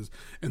weird it is,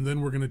 and then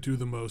we're gonna do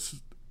the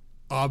most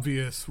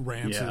obvious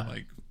Rancid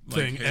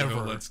thing hey, ever.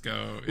 Let's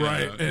go,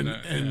 right?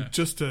 And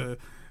just to.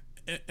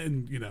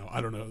 And you know, I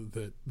don't know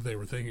that they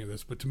were thinking of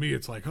this, but to me,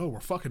 it's like, oh,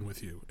 we're fucking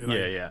with you. And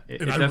it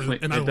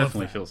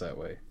definitely feels that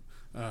way.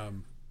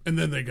 And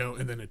then they go,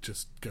 and then it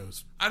just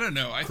goes. I don't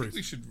know. I crazy. think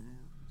we should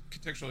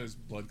contextualize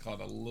Blood Clot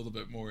a little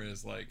bit more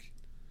as like,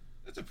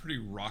 that's a pretty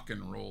rock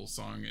and roll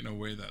song in a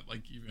way that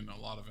like even a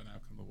lot of An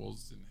Out Come the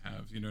Wolves didn't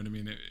have. You know what I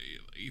mean?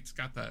 It's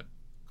got that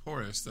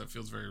chorus that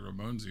feels very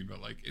Ramonesy,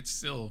 but like it's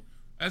still,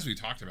 as we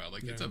talked about,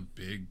 like it's a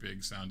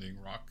big sounding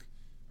rock,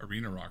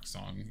 arena rock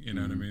song. You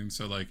know what I mean?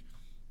 So like,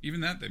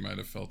 even that they might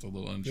have felt a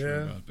little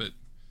unsure about, but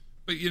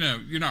you know,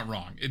 you're not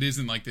wrong. It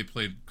isn't like they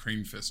played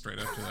Cream Fist right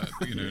after that.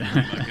 You know what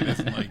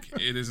I mean? Like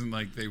it isn't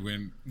like they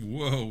went,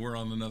 whoa, we're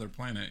on another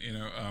planet. You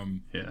know?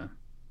 Yeah.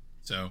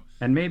 So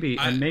and maybe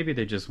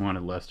they just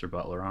wanted Lester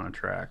Butler on a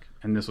track,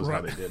 and this was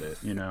how they did it.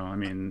 You know, I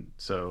mean,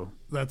 so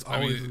that's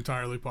always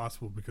entirely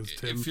possible because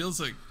Tim. It feels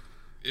like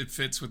it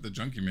fits with the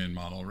Junkie Man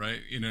model, right?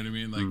 You know what I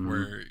mean? Like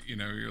where, you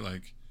know, you're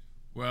like,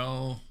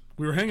 well,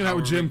 we were hanging out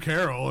with Jim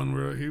Carroll, and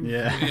well,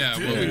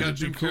 we got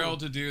Jim Carroll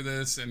to do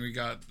this, and we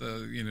got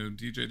the, you know,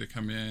 DJ to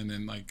come in,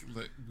 and like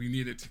we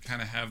needed to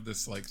kind of have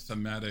this like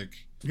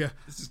thematic. Yeah,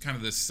 this is kind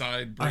of this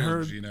side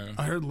bridge, you know.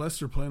 I heard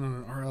Lester playing on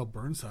an R.L.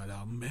 Burnside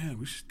album. Man,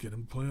 we should get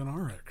him to play on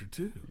our record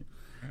too.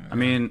 I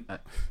mean,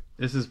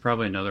 this is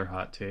probably another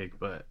hot take,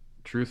 but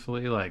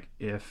truthfully, like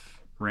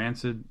if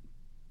Rancid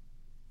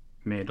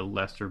made a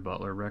Lester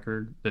Butler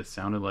record that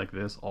sounded like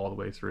this all the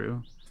way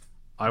through,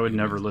 I would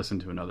never listen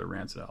to another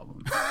Rancid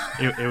album.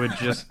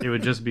 It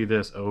would just be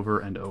this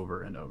over and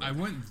over and over. I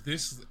want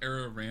this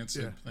era of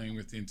Rancid playing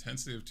with the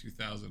intensity of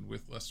 2000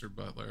 with Lester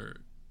Butler.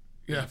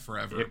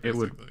 Forever. It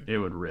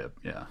would rip.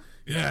 Yeah.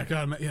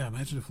 God. Yeah.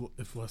 Imagine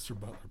if Lester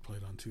Butler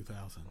played on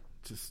 2000.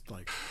 Just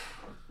like.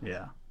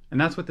 Yeah,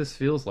 and that's what this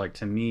feels like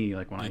to me.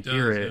 Like when I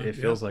hear it, it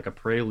feels like a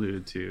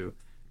prelude to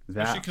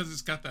that. Especially because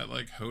it's got that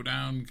like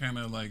hoedown kind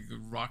of like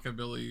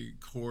rockabilly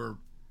core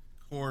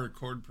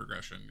chord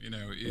progression, you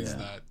know, is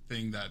that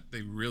thing that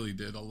they really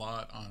did a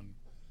lot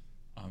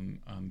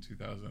on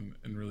 2000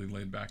 and really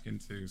laid back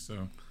into.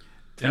 So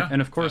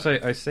and of course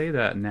I say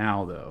that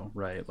now though,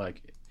 right?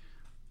 Like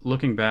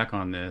looking back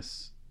on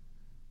this,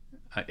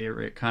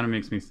 it kind of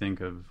makes me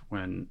think of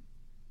when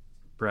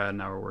Brad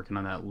and I were working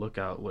on that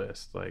Lookout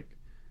list. Like,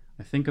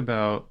 I think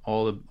about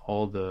all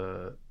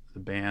the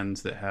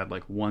bands that had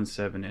like 1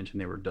 7-inch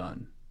and they were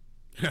done.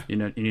 Yeah. You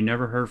know, and you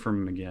never heard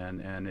from them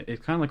again. And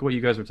it's kind of like what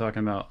you guys were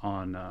talking about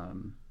on,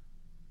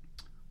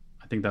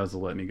 I think that was the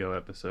Let Me Go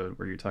episode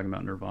where you're talking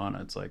about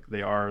Nirvana. It's like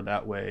they are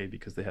that way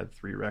because they had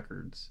 3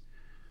 records.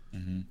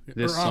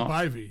 Or Op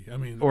Ivy. I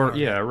mean,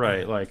 yeah,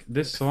 right. Like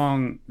this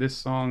song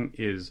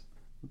is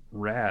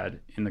rad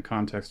in the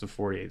context of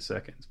 48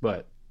 seconds,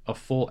 but a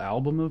full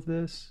album of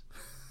this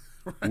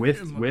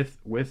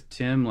with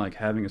Tim like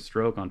having a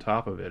stroke on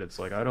top of it, it's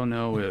like I don't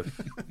know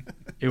if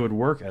it would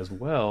work as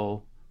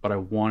well, but I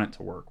want it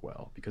to work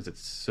well because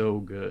it's so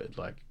good,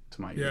 like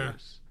to my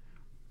ears.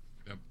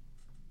 Yep,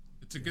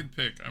 it's a good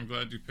pick. I'm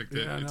glad you picked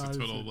it. It's a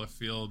total left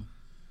field,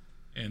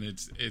 and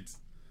it's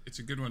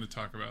a good one to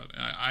talk about.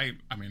 I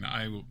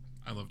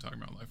love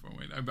talking about Life Won't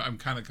Wait. I'm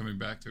kind of coming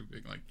back to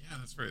being like, yeah,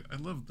 that's right. I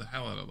love the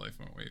hell out of Life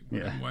Won't Wait.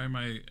 Why am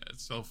I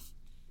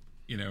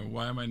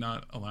why am I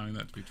not allowing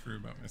that to be true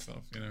about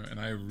myself? You know, and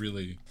I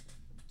really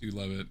do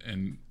love it.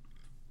 And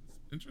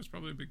intro is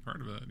probably a big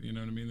part of that. You know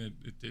what I mean?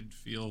 It did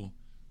feel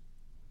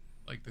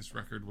like this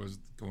record was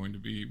going to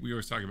be. We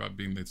always talk about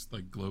being this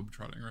like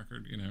globe-trotting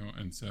record, you know,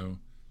 and so.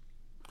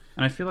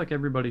 And I feel like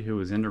everybody who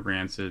was into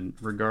Rancid,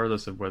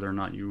 regardless of whether or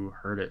not you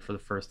heard it for the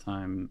first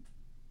time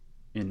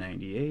in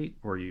 '98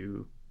 or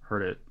you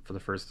heard it for the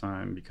first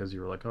time because you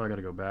were like, oh, I got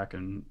to go back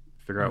and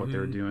figure out what they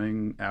were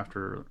doing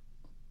after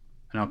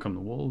And Out Come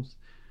the Wolves,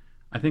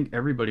 I think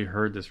everybody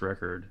heard this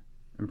record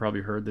and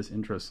probably heard this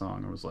intro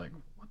song and was like,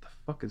 what the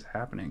fuck is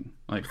happening?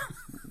 Like,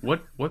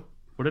 what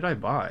did I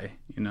buy?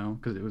 You know,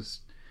 because it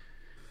was,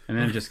 and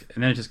then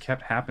it just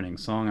kept happening,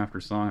 song after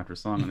song after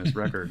song on this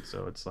record.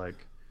 So it's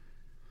like,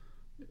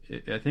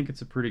 I think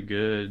it's a pretty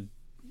good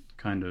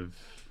kind of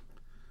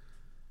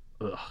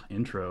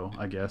intro,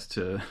 I guess,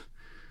 to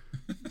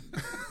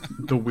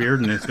the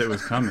weirdness that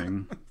was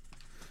coming.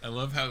 I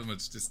love how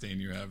much disdain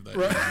you have that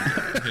you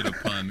hit a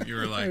pun. You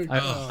were like,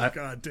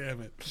 God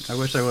damn it. I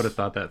wish I would have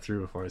thought that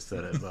through before I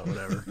said it, but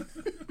whatever.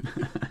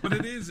 But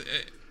it is,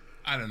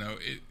 I don't know.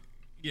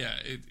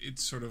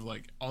 It's sort of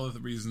like all of the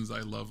reasons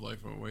I love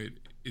Life Won't Wait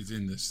is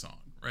in this song,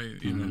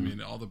 right? You know what I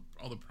mean? All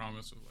the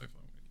promise of Life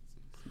Won't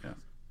Wait.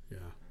 Yeah.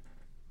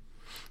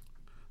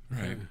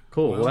 Right.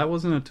 Cool. Well, that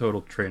wasn't a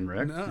total train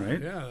wreck, right?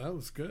 Yeah, that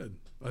was good.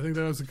 I think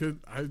that was a good.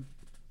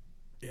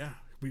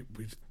 We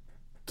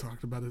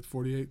talked about a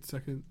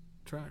 48-second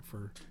track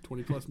for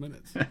 20 plus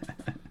minutes.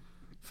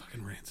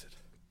 Fucking Rancid.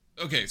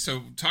 Okay,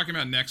 so talking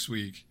about next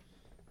week,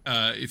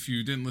 if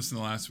you didn't listen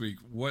to last week,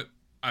 what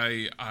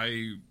I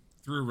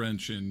threw a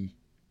wrench in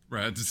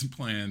Brad's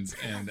plans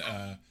and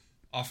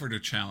offered a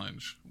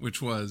challenge,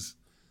 which was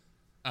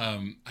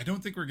I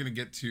don't think we're going to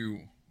get to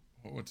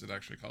what's it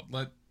actually called?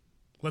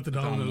 Let the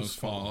dominoes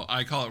fall.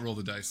 I call it roll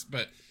the dice,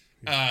 but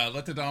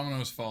Let the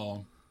Dominoes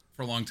Fall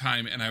for a long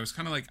time, and I was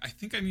kind of like, I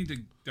think I need to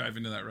dive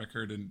into that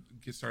record and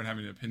start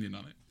having an opinion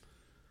on it.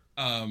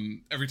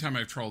 Every time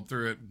I've trolled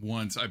through it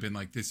once, I've been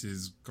like, this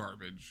is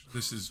garbage.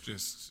 This is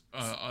just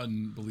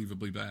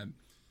unbelievably bad.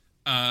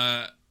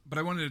 But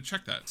I wanted to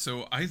check that.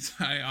 So I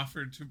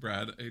offered to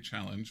Brad a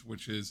challenge,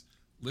 which is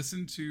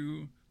listen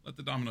to Let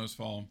the Dominoes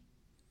Fall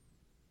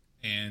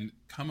and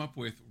come up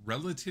with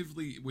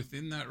relatively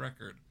within that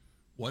record,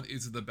 what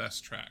is the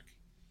best track?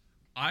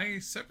 I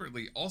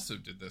separately also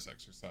did this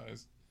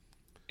exercise,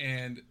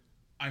 and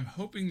I'm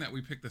hoping that we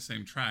pick the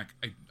same track.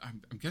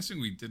 I'm guessing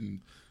we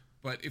didn't,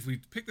 but if we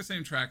pick the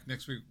same track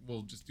next week,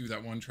 we'll just do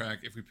that one track.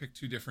 If we pick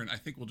 2 different, I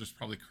think we'll just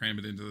probably cram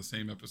it into the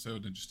same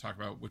episode and just talk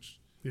about which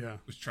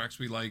tracks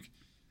we like.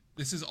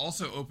 This has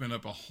also opened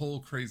up a whole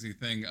crazy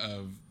thing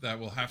of that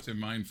we'll have to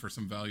mine for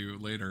some value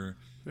later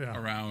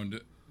around.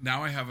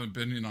 Now I have an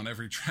opinion on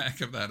every track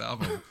of that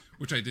album,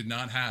 which I did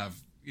not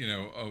have,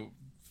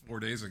 4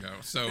 days ago.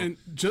 So, and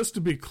just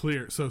to be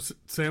clear, so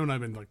Sam and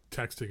I've been like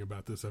texting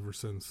about this ever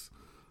since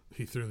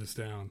he threw this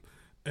down,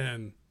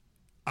 and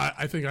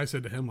I think I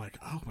said to him like,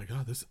 "Oh my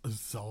god, this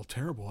is all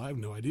terrible. I have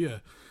no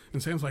idea."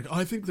 And Sam's like, "Oh,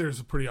 I think there's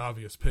a pretty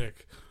obvious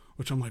pick,"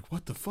 which I'm like,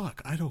 "What the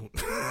fuck? I don't."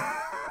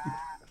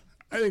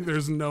 I think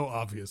there's no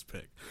obvious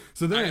pick.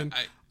 So then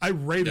I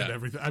rated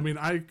everything. I mean,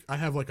 I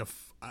have like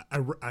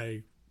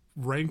I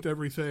ranked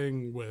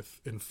everything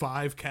in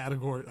 5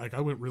 categories. Like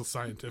I went real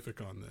scientific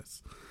on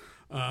this.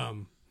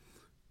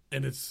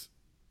 And it's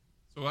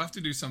so we'll have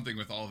to do something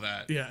with all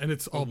that. Yeah, and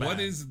it's all bad. What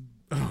is?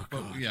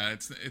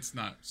 It's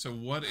not. So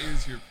what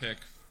is your pick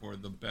for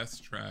the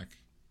best track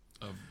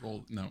of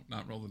Roll? No,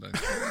 not Roll the Dice.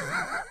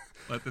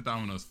 Let the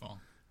Dominoes Fall.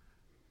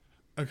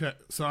 Okay,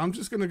 so I'm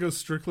just gonna go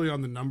strictly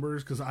on the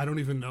numbers because I don't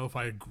even know if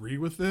I agree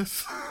with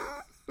this.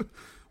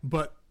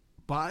 But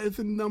by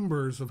the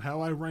numbers of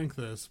how I rank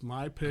this,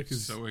 my pick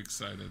is so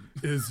excited.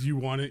 Is You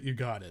Want It, You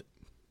Got It.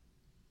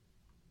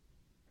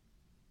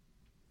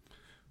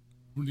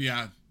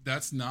 Yeah,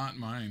 that's not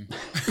mine.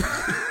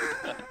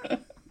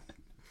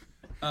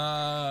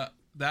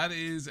 That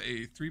is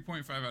a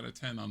 3.5 out of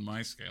 10 on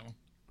my scale.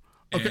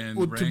 Okay, and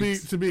well,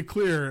 to be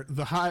clear,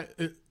 the high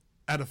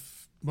out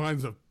of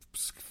mine's a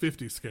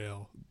 50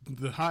 scale,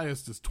 the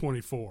highest is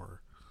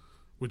 24,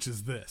 which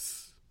is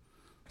this.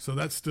 So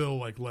that's still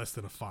like less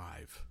than a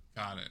 5.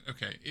 Got it.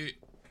 Okay.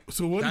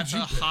 So what That's did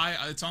you a high.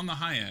 It's on the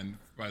high end,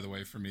 by the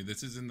way, for me.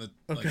 This is in the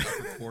like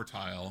upper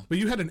quartile. But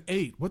you had an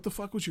 8. What the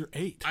fuck was your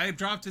 8? I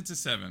dropped it to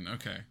 7.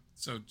 Okay,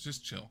 so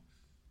just chill.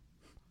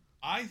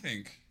 I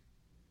think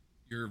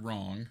you're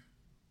wrong,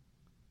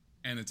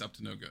 and it's up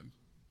to no good.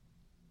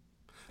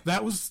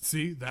 That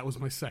was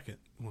my second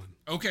one.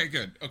 Okay,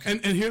 good. Okay,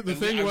 And here the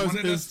thing I was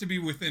wanted us to be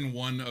within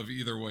one of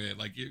either way.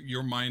 Like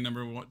your my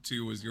number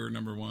 2 was your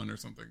number 1 or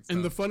something. So.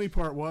 And the funny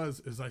part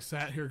is I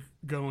sat here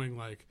going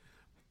like,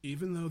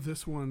 even though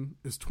this one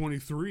is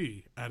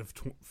 23 out of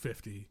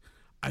 50,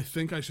 I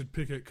think I should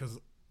pick it because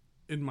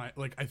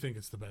I think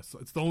it's the best.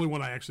 It's the only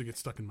one I actually get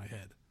stuck in my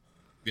head.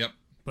 Yep.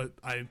 But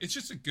it's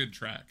just a good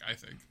track, I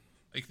think.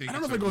 I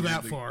don't know if I go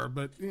that far,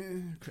 but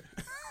okay.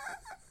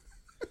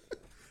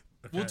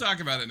 We'll talk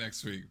about it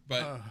next week.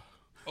 But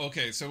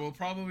okay, so we'll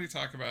probably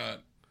talk about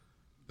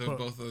both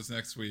of those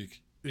next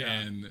week. Yeah.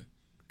 And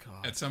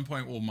at some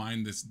point we'll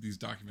mine these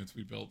documents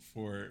we built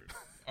for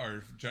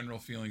our general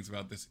feelings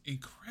about this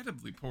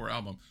incredibly poor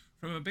album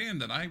from a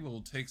band that I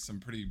will take some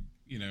pretty,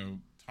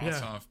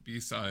 toss off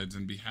B-sides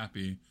and be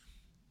happy.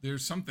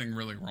 There's something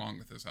really wrong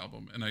with this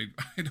album, and I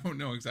don't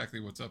know exactly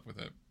what's up with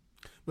it.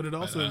 But it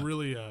also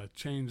really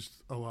changed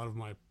a lot of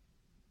my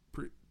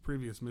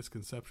previous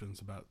misconceptions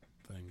about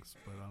things.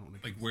 But I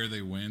don't like where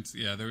they went.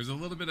 Yeah, there was a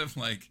little bit of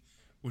like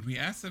when we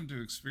asked them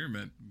to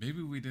experiment,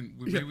 maybe we didn't.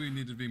 Maybe we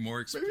needed to be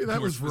more specific. Maybe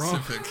that was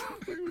wrong.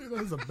 Maybe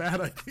that was a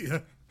bad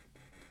idea.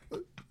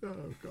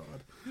 Oh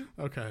God.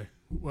 Okay.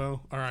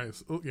 Well, all right.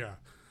 So, yeah.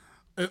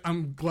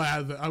 I'm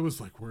glad that I was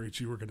like worried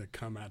you were going to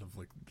come out of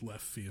like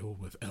left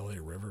field with LA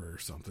River or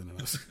something,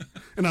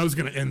 and I was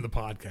going to end the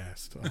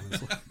podcast.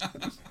 Honestly.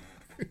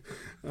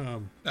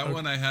 That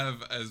one I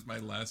have as my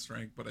last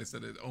rank, but I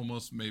said it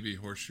almost maybe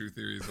Horseshoe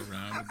Theories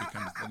around. It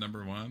becomes the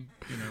number 1.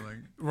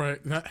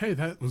 Right.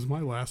 That was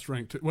my last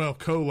rank too. Well,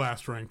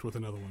 last ranked with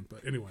another one,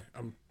 but anyway,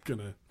 I'm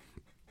gonna.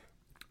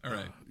 All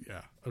right.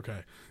 Yeah. Okay.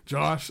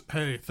 Josh.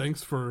 Hey,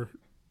 thanks for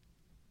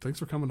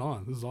coming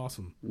on. This is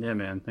awesome. Yeah,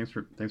 man. Thanks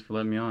for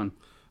letting me on.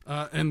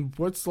 And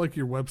what's like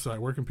your website?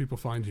 Where can people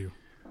find you?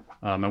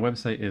 My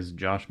website is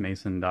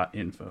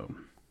joshmason.info.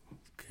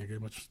 Can't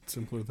get much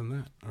simpler than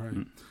that. All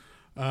right.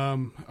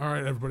 All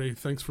right, everybody.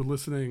 Thanks for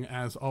listening.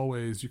 As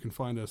always, you can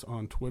find us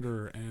on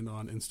Twitter and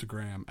on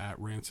Instagram at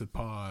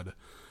RancidPod.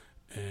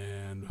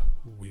 And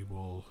we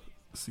will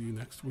see you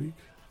next week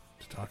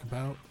to talk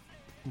about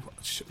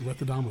Let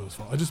the Dominoes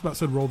Fall. I just about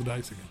said roll the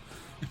dice again.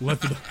 Let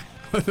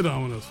the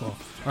dominoes fall.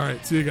 All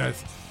right. See you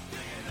guys.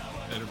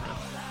 Later, bro.